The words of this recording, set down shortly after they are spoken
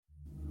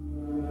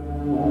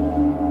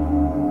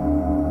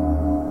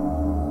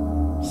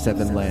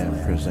Seven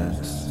Lamb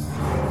presents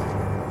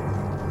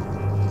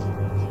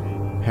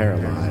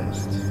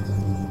Paralyzed.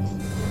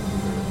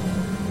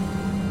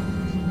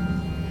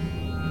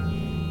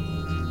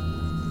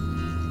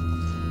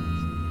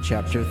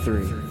 Chapter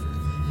 3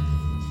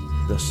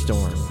 The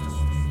Storm.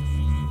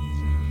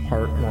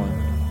 Part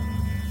 1.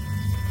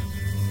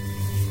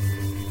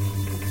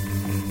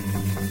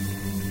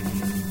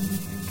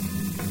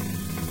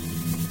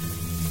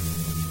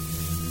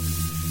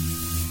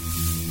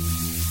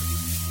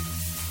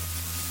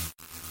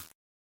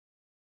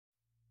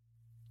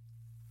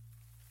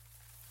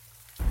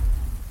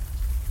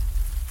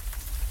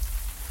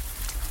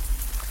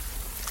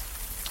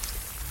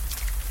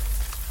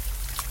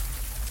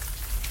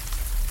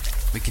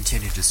 We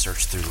continued to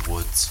search through the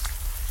woods.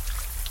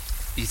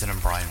 Ethan and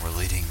Brian were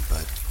leading,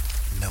 but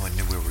no one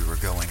knew where we were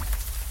going.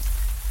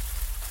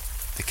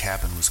 The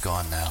cabin was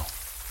gone now,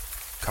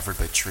 covered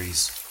by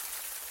trees.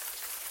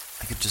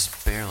 I could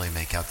just barely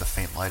make out the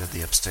faint light of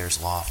the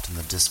upstairs loft in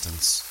the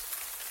distance.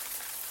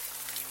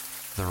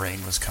 The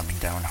rain was coming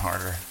down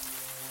harder.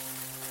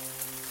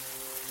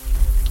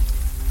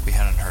 We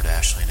hadn't heard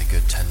Ashley in a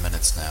good 10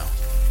 minutes now.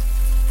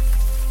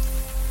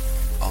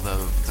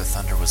 Although the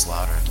thunder was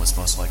louder and was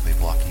most likely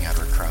blocking out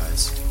her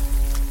cries.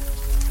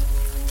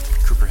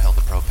 Cooper held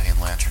the propane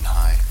lantern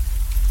high,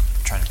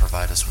 trying to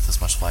provide us with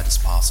as much light as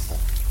possible.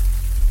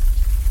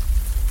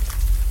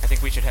 I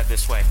think we should head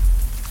this way.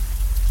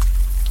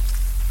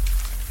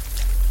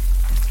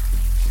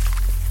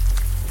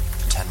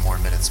 Ten more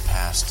minutes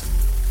passed,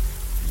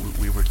 and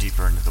we were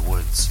deeper into the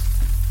woods.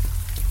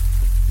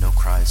 No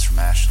cries from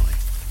Ashley.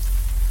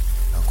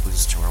 No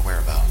clues to her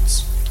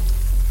whereabouts.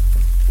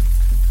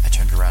 I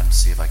turned around to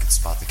see if I could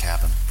spot the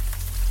cabin.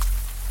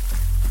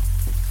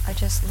 I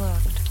just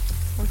looked.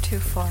 We're too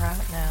far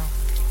out now.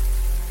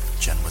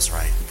 Jen was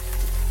right.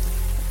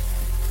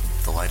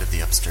 The light of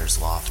the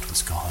upstairs loft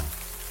was gone,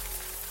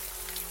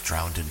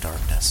 drowned in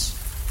darkness.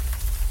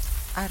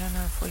 I don't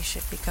know if we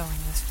should be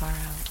going this far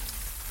out.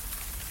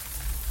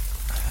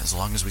 As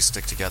long as we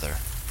stick together.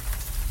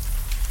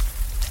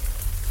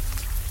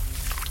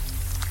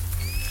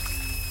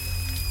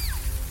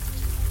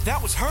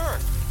 That was her!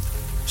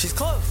 She's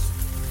close.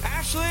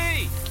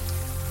 Ashley!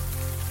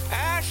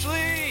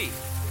 Ashley!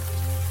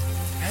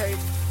 Hey,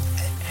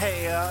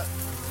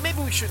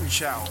 maybe we shouldn't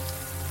shout.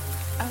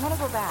 I want to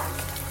go back.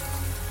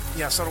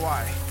 Yeah, so do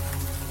I.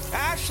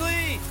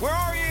 Ashley! Where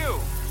are you?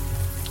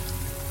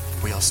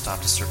 We all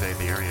stopped to survey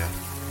the area.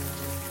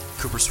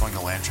 Cooper swung the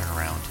lantern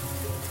around.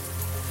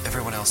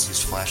 Everyone else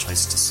used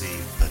flashlights to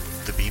see, but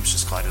the beams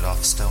just glided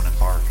off stone and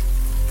bark.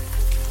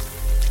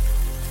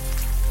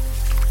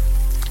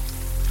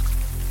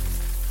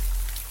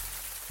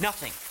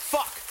 Nothing.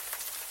 Fuck!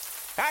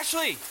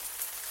 Ashley!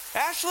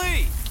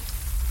 Ashley!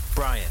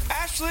 Brian.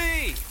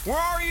 Ashley! Where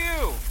are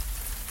you?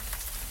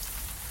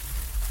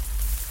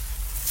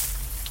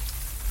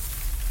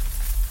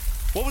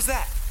 What was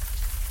that?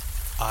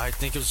 I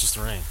think it was just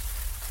the rain.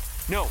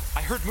 No,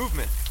 I heard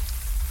movement.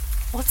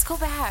 Let's go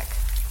back.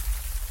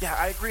 Yeah,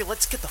 I agree.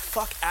 Let's get the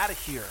fuck out of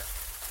here.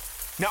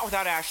 Not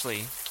without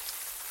Ashley.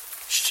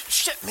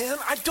 Shit, man.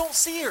 I don't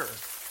see her.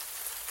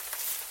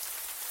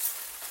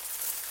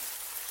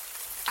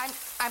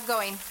 I'm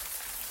going.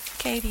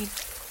 Katie,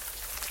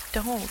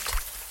 don't.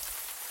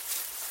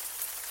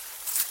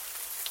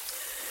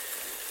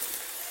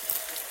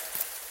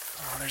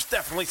 Oh, there's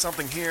definitely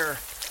something here.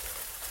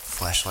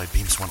 Flashlight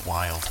beams went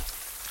wild.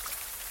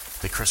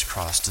 They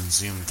crisscrossed and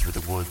zoomed through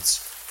the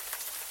woods,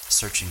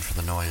 searching for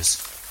the noise.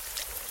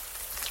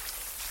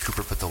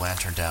 Cooper put the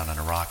lantern down on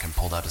a rock and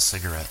pulled out a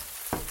cigarette.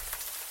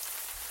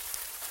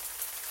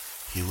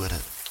 He lit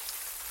it.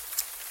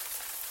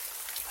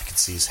 I could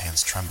see his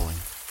hands trembling.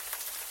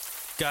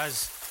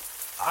 Guys,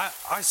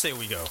 I say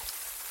we go.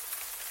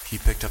 He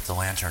picked up the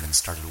lantern and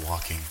started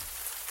walking.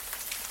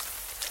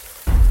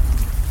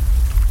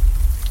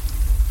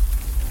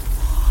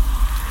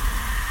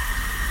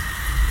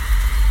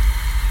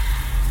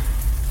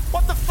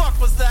 What the fuck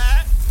was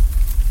that?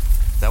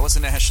 That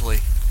wasn't Ashley.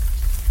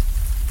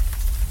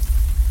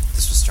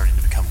 This was starting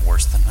to become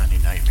worse than any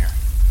nightmare.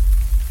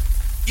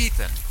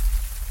 Ethan,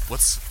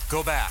 let's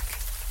go back.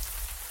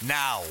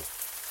 Now.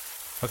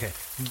 Okay,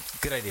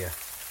 good idea.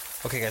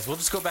 Okay, guys, we'll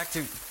just go back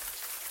to...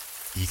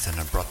 Ethan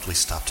abruptly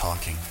stopped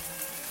talking.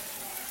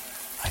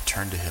 I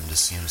turned to him to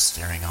see him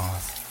staring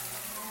off.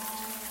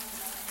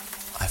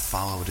 I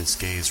followed his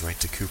gaze right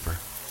to Cooper.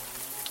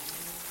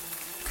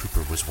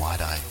 Cooper was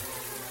wide-eyed.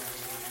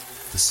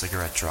 The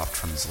cigarette dropped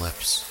from his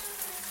lips.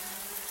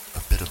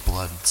 A bit of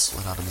blood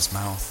slid out of his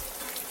mouth.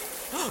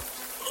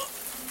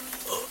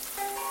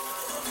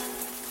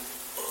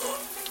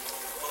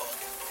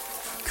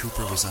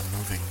 Cooper was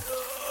unmoving.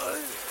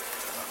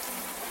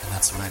 And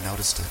that's when I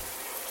noticed it.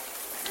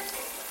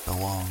 The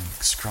long,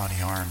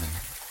 scrawny arm and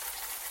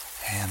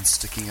hand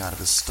sticking out of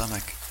his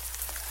stomach.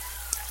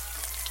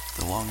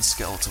 The long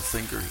skeletal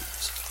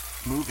fingers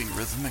moving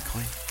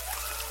rhythmically.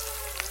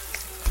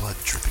 Blood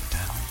dripping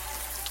down.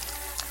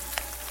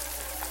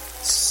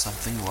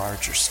 Something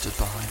larger stood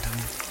behind him.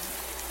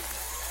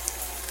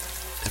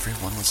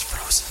 Everyone was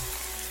frozen.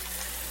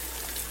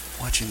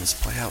 watching this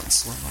play out in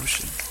slow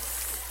motion.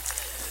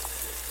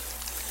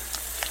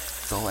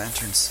 The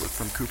lantern slipped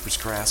from Cooper's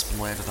grasp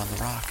and landed on the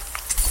rock.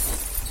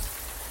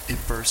 It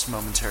burst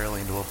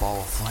momentarily into a ball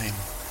of flame,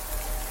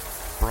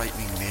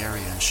 brightening the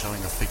area and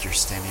showing a figure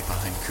standing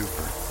behind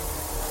Cooper.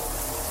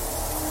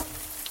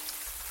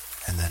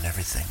 And then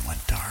everything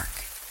went dark.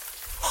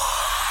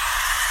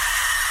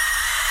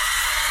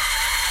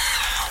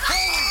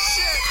 Holy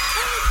shit!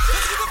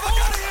 Let's get the fuck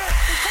out of here!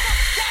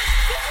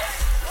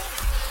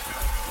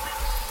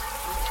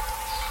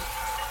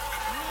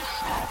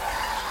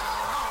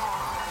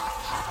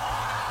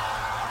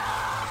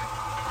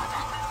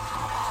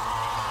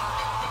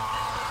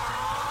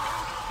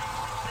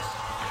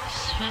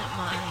 Spent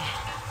my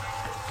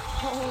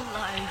whole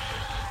life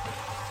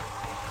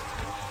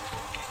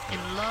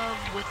in love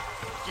with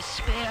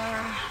despair.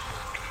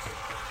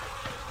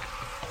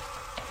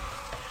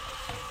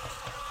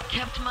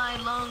 Kept my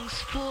lungs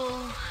full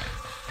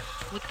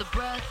with the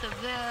breath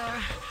of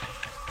their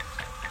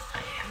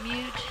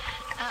mute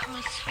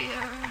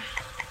atmosphere.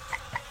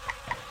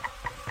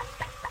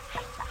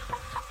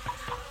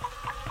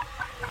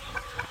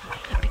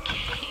 I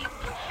became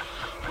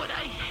what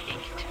I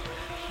hate.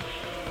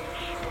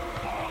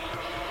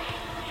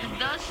 And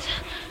thus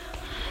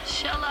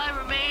shall I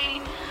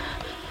remain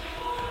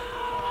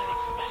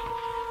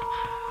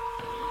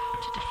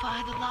to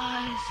defy the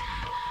lies,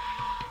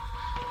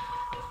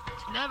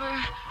 to never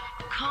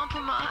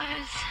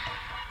compromise.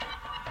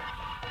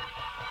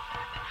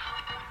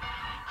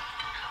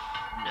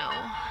 No.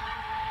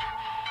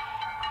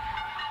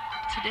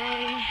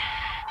 Today,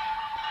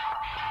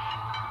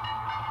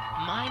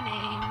 my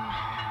name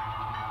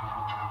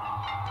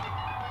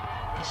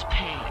is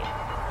Pain.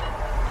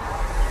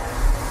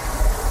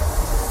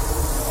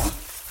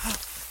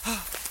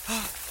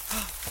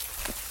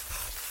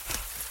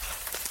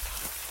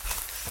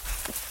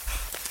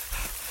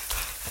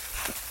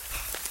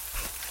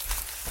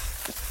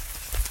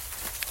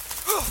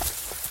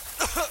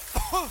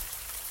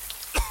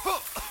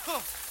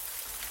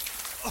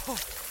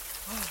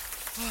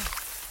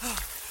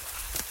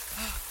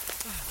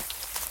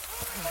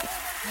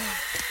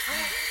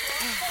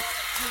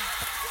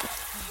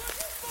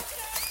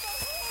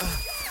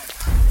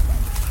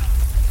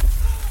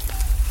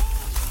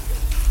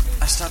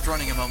 I stopped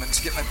running a moment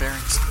to get my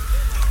bearings.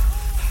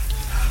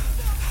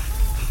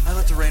 I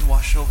let the rain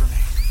wash over me.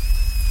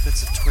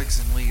 Bits of twigs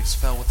and leaves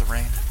fell with the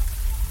rain.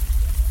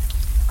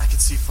 I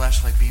could see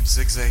flashlight beams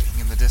zigzagging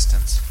in the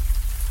distance.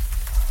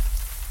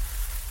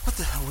 What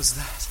the hell was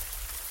that?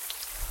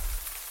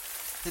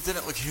 It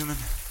didn't look human.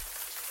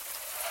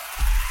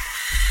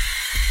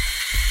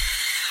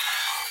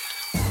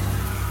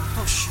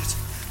 Oh shit,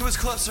 it was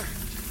closer.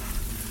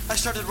 I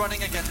started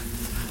running again.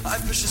 I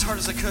pushed as hard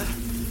as I could.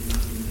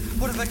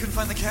 What if I couldn't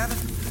find the cabin?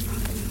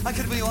 I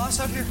could be lost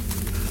out here.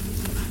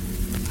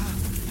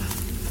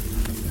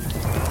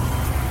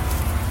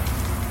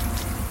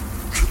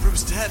 Cooper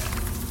was dead.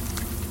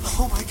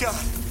 Oh my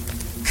god.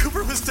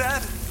 Cooper was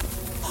dead.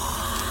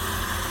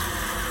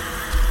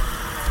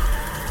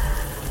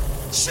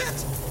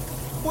 Shit!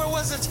 Where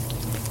was it?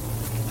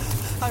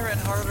 I ran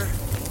harder.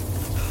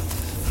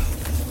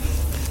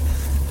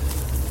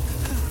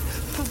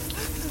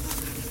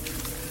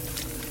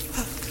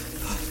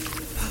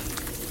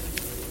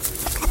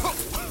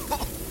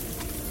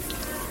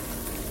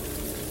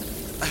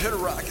 I hit a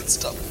rock and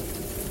stumbled,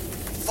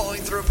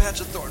 falling through a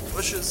patch of thorn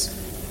bushes.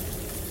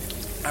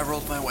 I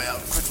rolled my way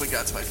out and quickly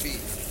got to my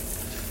feet.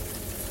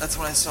 That's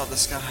when I saw the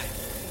sky.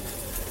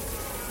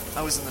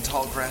 I was in the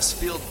tall grass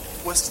field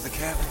west of the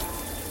cabin.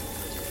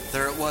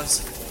 There it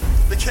was.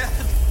 The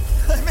cabin.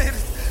 I made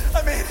it.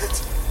 I made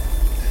it.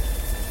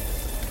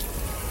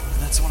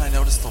 And that's when I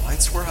noticed the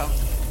lights were out.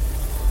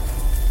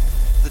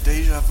 The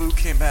deja vu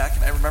came back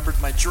and I remembered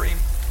my dream.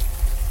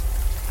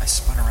 I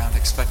spun around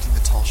expecting the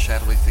tall,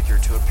 shadowy figure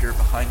to appear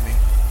behind me.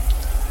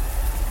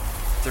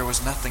 There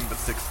was nothing but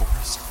thick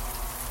forest.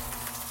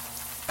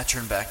 I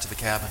turned back to the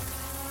cabin.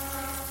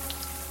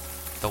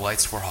 The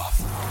lights were off.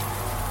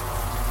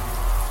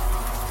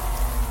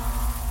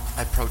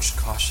 I approached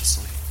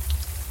cautiously.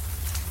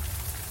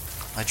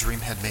 My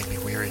dream had made me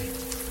weary.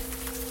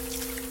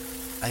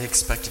 I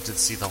expected to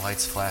see the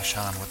lights flash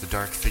on with the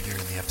dark figure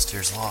in the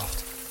upstairs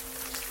loft.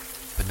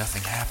 But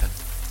nothing happened.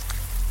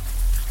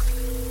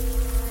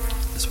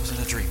 This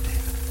wasn't a dream,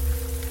 David.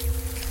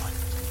 Come on.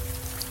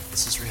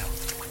 This is real.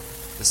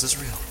 This is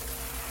real.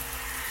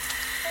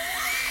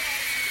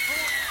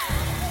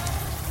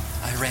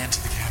 I ran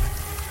to the cabin.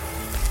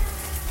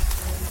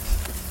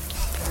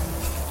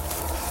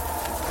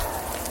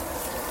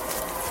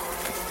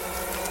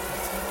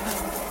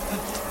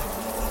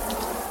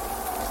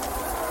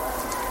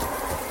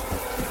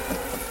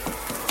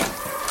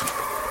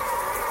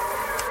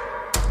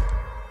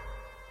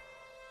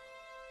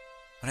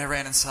 When I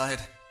ran inside,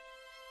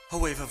 a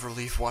wave of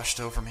relief washed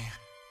over me.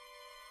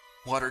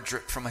 Water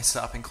dripped from my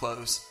sopping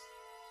clothes.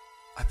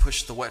 I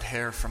pushed the wet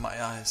hair from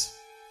my eyes.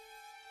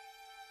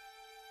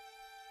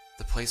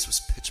 The place was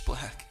pitch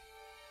black.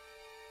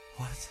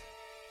 What?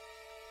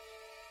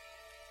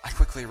 I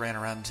quickly ran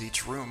around to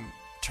each room,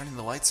 turning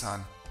the lights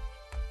on.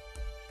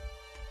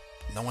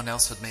 No one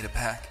else had made it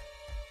back,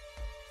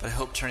 but I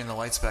hoped turning the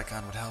lights back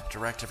on would help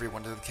direct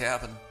everyone to the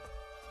cabin.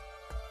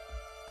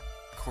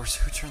 Of course,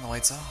 who turned the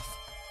lights off?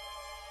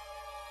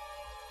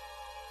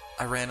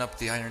 I ran up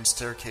the iron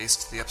staircase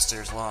to the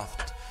upstairs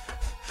loft.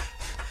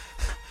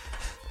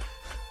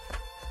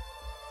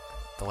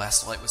 The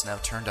last light was now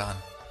turned on.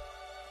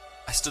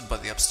 I stood by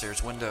the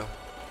upstairs window.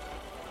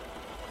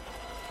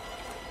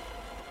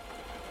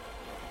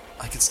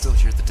 I could still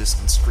hear the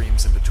distant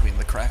screams in between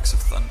the cracks of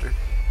thunder.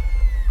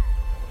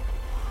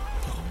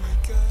 Oh my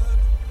god.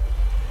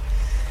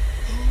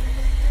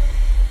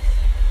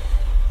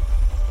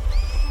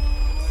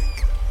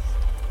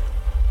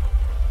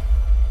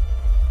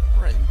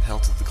 Rain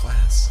pelted the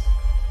glass.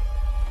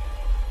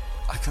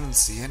 I couldn't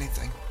see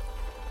anything.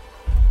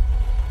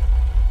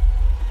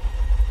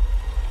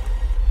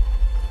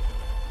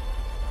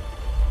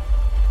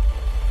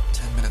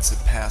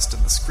 Had passed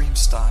and the scream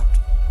stopped.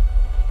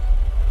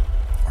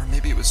 Or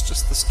maybe it was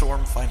just the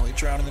storm finally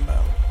drowning them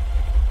out.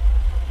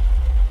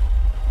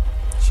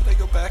 Should I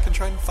go back and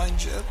try and find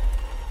Jed?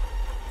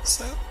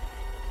 Seth?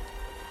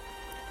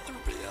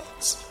 Everybody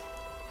else?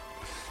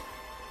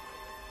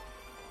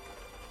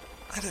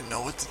 I didn't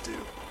know what to do.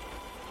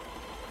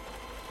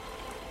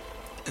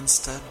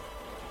 Instead,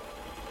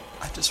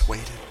 I just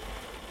waited.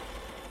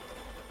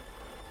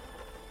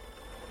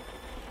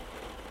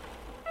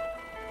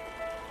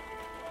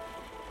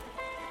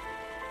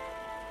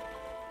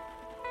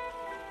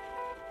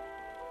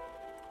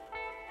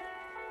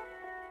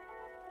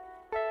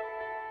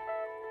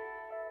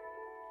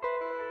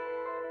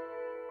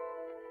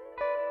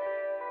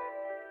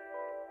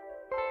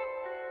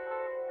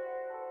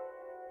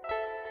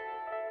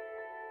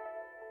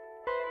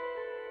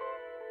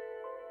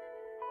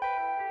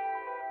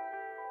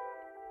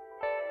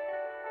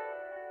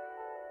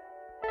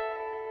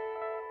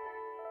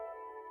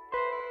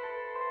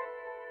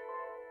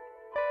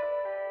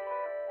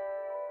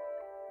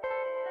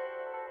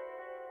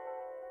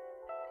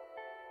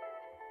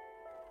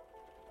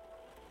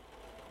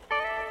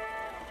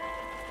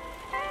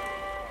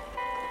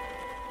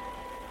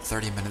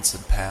 "30 minutes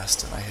had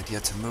passed and I had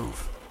yet to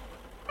move.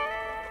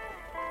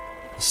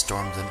 The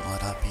storm didn't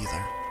let up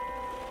either.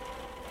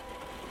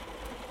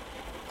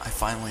 I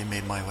finally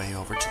made my way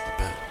over to the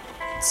bed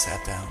and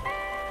sat down.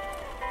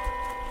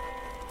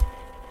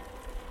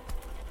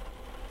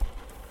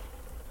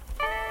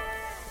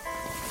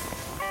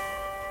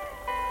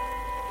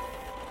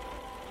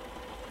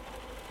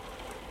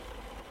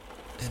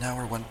 An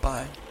hour went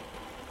by,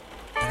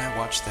 and I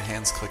watched the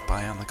hands click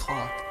by on the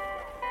clock.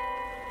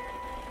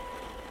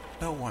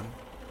 No one.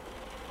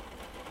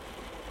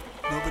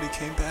 Nobody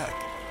came back.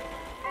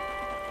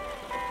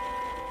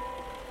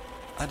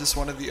 I just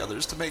wanted the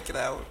others to make it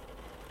out.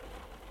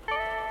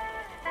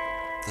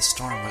 The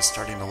storm was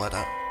starting to let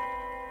up.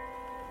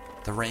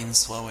 The rain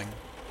slowing.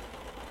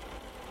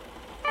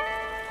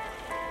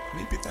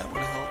 Maybe that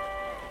would help.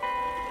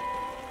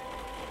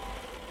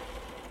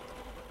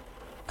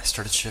 I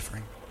started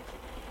shivering.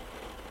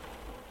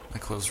 My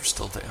clothes were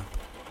still damp.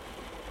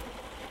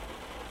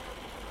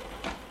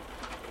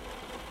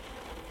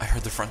 I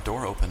heard the front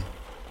door open.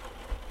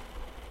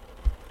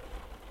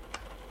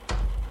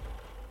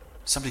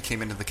 Somebody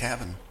came into the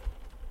cabin.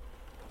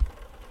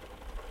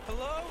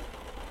 Hello?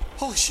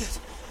 Holy shit!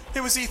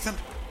 It was Ethan!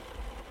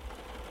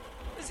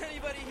 Is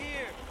anybody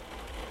here?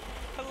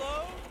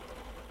 Hello?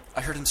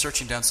 I heard him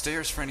searching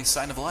downstairs for any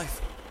sign of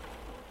life.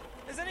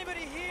 Is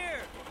anybody here?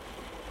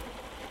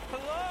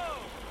 Hello?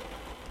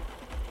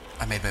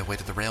 I made my way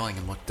to the railing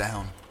and looked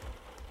down.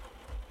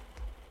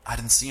 I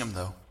didn't see him,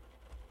 though.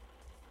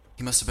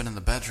 He must have been in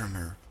the bedroom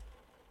or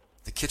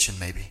the kitchen,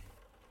 maybe.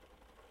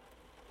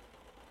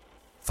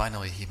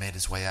 Finally, he made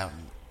his way out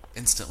and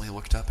instantly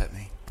looked up at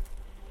me.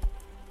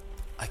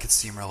 I could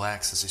see him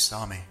relax as he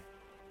saw me.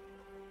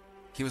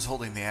 He was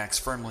holding the axe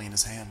firmly in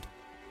his hand.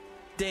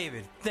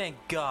 David, thank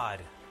God.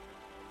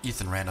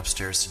 Ethan ran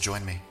upstairs to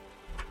join me.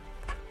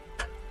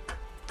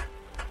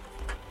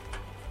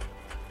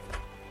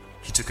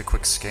 He took a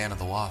quick scan of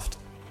the loft.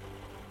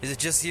 Is it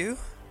just you?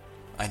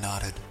 I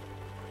nodded.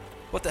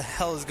 What the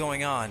hell is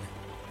going on?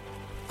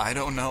 I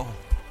don't know.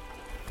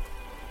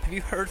 Have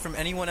you heard from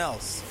anyone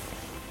else?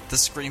 The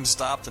scream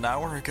stopped an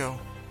hour ago.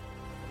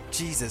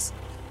 Jesus.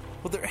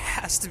 Well, there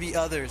has to be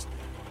others.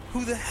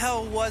 Who the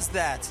hell was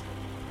that?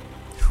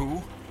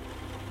 Who?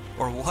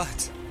 Or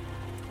what?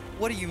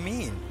 What do you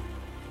mean?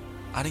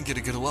 I didn't get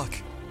a good look.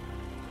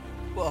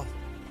 Well,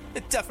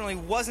 it definitely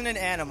wasn't an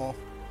animal.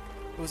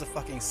 It was a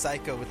fucking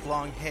psycho with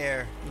long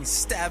hair, and he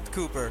stabbed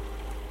Cooper.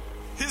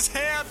 His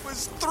hand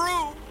was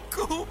through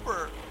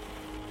Cooper!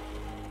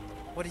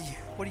 What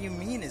do you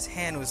mean his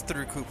hand was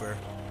through Cooper?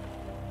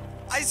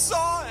 I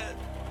saw it!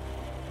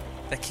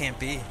 That can't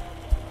be.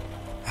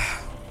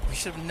 We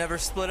should have never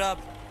split up.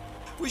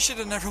 We should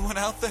have never went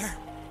out there.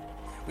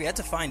 We had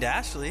to find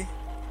Ashley.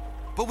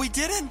 But we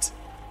didn't!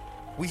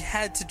 We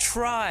had to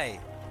try.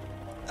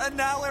 And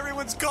now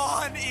everyone's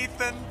gone,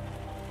 Ethan!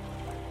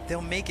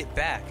 They'll make it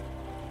back.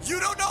 You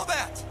don't know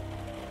that!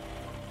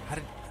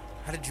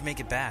 How did you make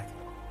it back?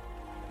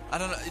 I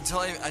don't know,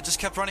 I just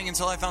kept running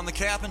until I found the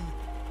cabin.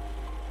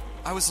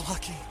 I was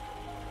lucky.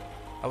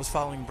 I was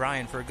following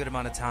Brian for a good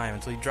amount of time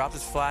until he dropped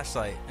his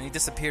flashlight and he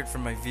disappeared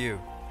from my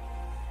view.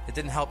 It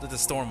didn't help that the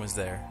storm was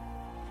there.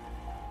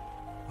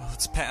 Well,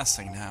 it's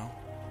passing now.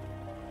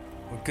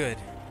 Well, good.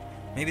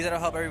 Maybe that'll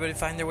help everybody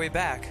find their way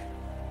back.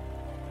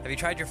 Have you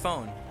tried your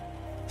phone?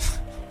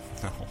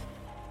 No.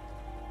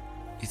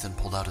 Ethan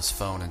pulled out his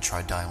phone and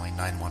tried dialing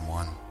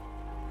 911.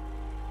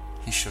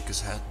 He shook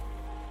his head.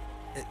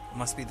 It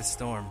must be the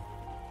storm.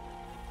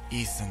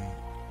 Ethan.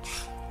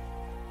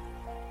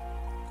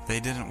 They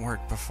didn't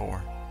work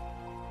before.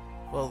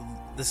 Well,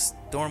 the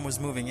storm was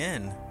moving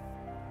in.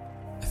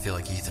 I feel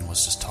like Ethan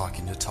was just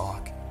talking to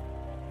talk.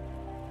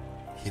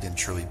 He didn't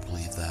truly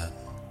believe that.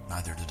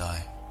 Neither did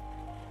I.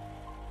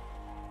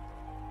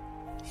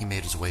 He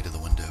made his way to the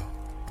window.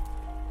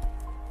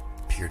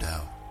 Peered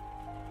out.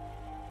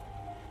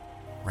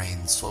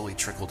 Rain slowly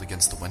trickled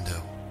against the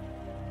window.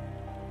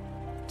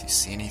 Do you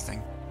see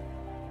anything?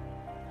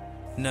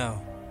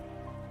 No.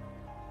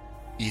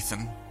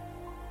 Ethan,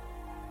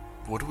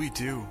 what do we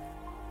do?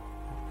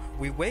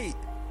 We wait.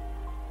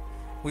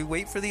 We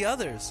wait for the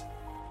others.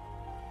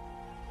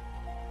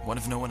 What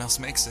if no one else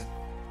makes it?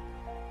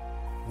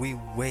 We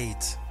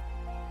wait.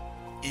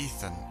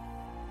 Ethan.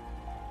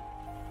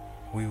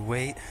 We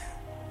wait.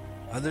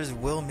 Others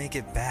will make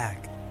it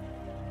back.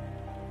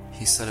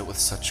 He said it with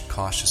such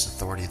cautious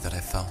authority that I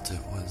felt it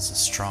was a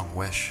strong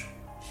wish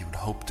he would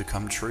hope to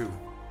come true,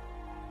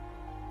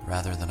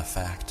 rather than a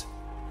fact.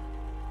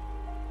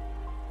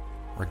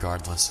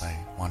 Regardless, I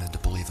wanted to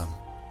believe him.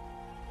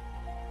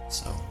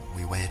 So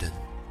we waited.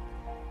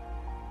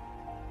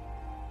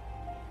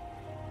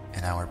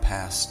 An hour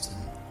passed in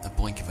the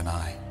blink of an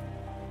eye,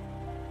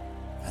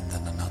 and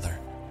then another.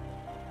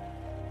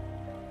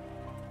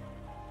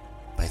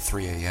 By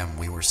 3 a.m.,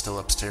 we were still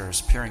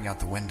upstairs, peering out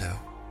the window.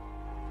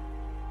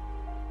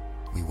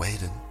 We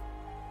waited,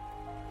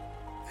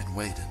 and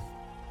waited,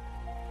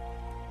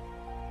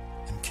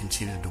 and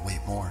continued to wait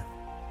more.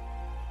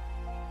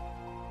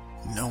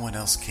 No one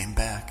else came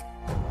back.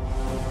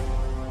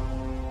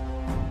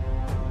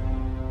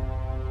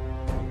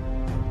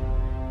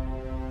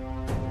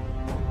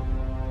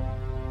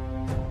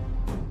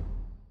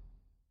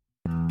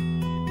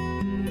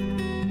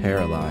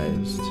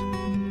 Paralyzed.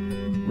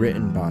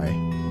 Written by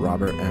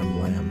Robert M.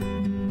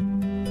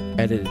 Lamb.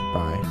 Edited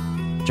by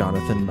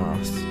Jonathan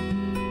Moss.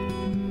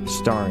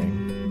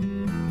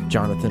 Starring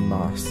Jonathan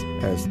Moss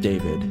as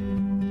David,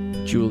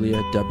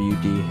 Julia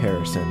W.D.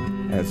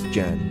 Harrison as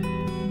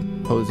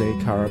Jen, Jose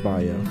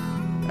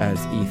Caraballo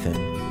as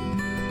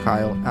Ethan,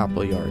 Kyle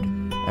Appleyard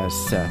as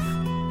Seth,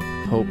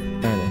 Hope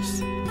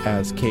Ennis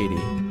as Katie,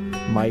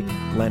 Mike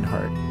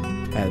Lenhart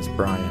as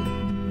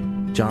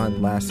Brian, John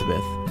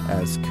Lasabeth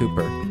as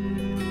Cooper,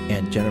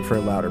 and Jennifer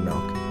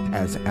Loudermilk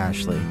as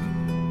Ashley.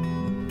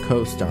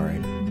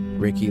 Co-starring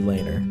Ricky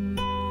Lehner,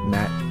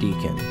 Matt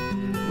Deacon,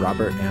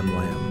 Robert M.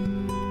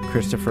 Lamb,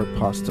 Christopher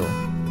Postel,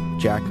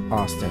 Jack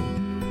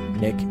Austin,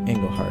 Nick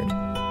Engelhardt,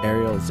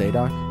 Ariel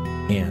Zadok,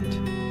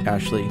 and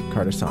Ashley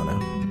Cardasano.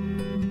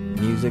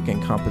 Music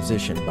and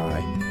composition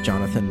by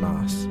Jonathan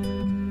Moss.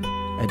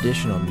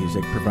 Additional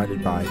music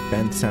provided by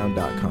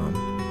bensound.com,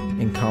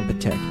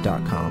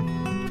 incompetech.com,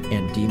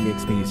 and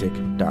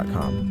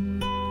dmixmusic.com.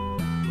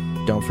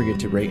 Don't forget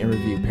to rate and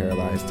review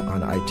Paralyzed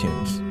on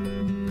iTunes.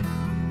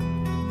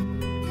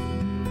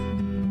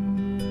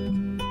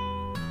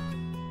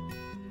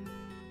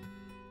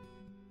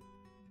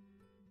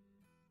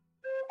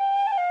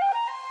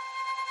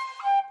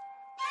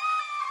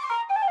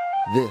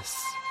 This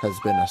has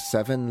been a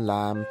Seven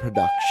Lamb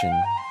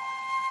production.